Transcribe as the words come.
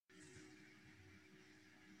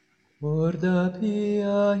Corda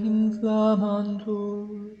Pia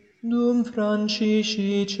inflammantur, dum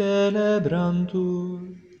Francisci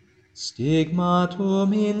celebrantur,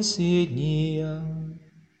 stigmatum insignia.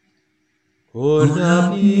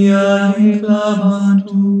 Corda Pia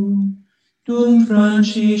inflammantur, dum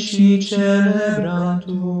Francisci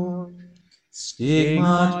celebrantur,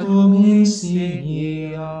 stigmatum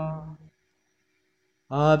insignia.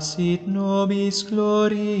 Absit nobis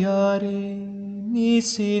gloriari,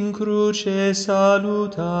 nis in cruce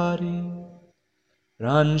salutari,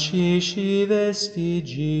 Francisci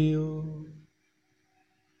vestigio.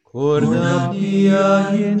 Corda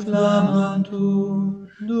Pia inflammantur,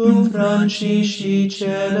 dum Francisci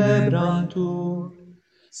celebrantur,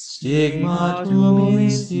 stigmatum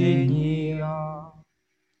insignia.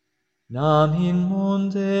 Nam in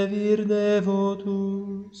monte vir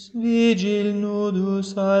devotus, vigil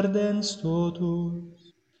nudus ardens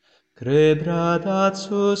totus, crebradat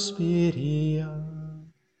suspiria.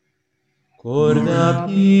 Corda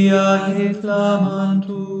Pia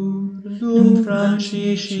inflammantur, dum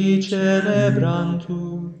Francisci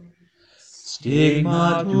celebrantur,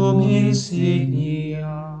 stigmatum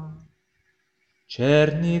insignia.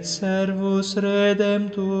 Cernit servus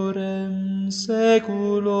Redemptorem,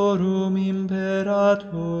 seculorum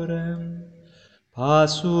imperatorem,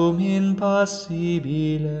 passum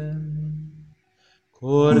impassibilem.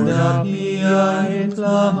 Corda Pia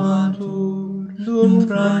inflammantur, dum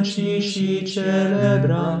Francisci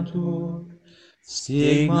celebrantur,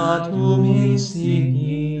 stigmatum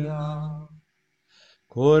insignia.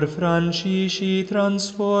 Cor Francisci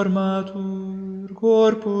transformatur,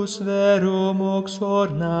 corpus verum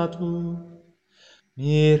ornatur,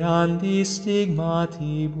 mirandi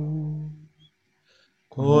stigmatibus.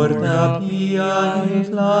 Corda Pia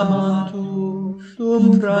inflammantur,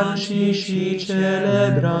 dum Francisci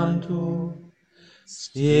celebrantur,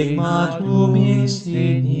 stigmatum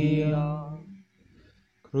insignia.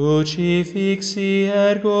 Crucifixi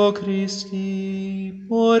ergo Christi,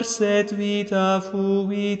 mors et vita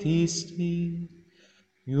fuit isti,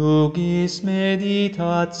 iugis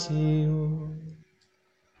meditatio.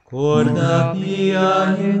 Corda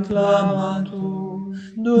Pia inflammantur,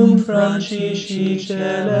 dum Francisci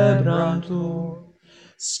celebrantur,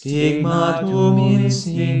 stigmatum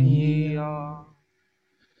insignia.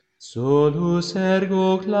 Solus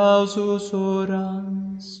ergo clausus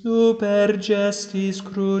orans, super gestis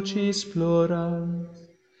crucis plorans,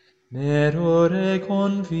 nerore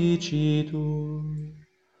conficitur.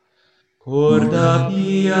 Corda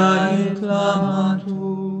Pia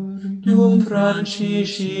inflammantur, dum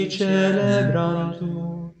Francisci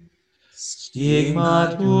celebrantur,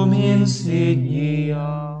 stigmatum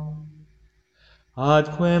insignia.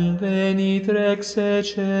 Adquem venit rex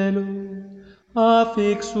caelo,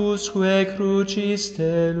 affixusque crucis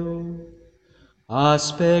stelo,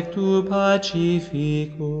 aspectu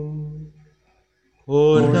pacifico.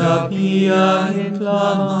 Corda Pia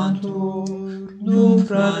inflammantur, dum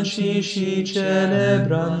Francisci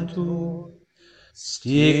celebrantur,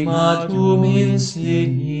 stigmatum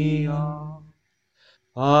insignia.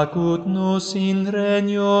 Acut nos in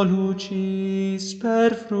regno lucis,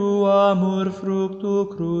 per fruamur fructu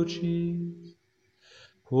crucis,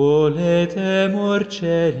 quale temor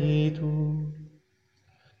celitur.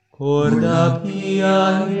 Corda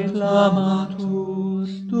Pia inflammantur,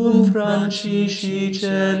 dum Francisci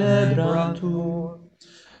celebrantur,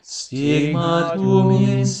 stigmatum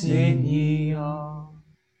insignia.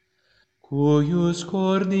 Cuius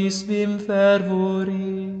cordis vim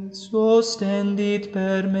fervoris, ostendit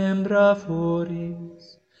per membra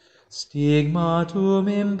foris, stigmatum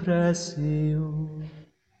impressio.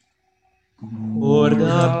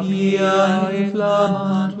 Corda Pia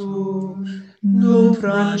inflammantur, dum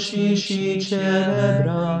Francisci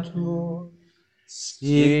celebrantur,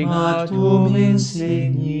 stigmatum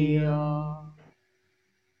insignia.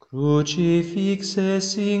 Crucifixe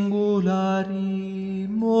singulari,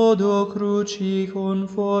 modo cruci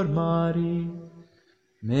conformari,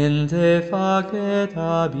 mente facet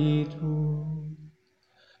habitum.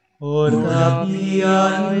 Corda Pia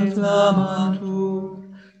inflammantur,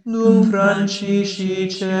 dum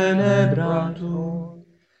Francisci celebrantur,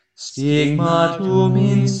 stigmatum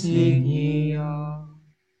insignia.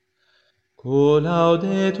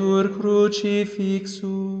 Collaudetur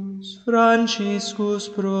crucifixus, Franciscus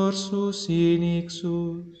prorsus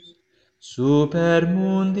inixus, super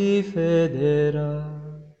mundi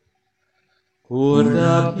federat.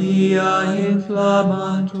 Corda Pia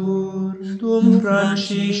inflammantur, dum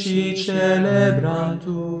Francisci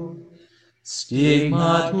celebrantur,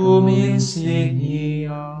 stigmatum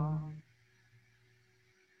insignia.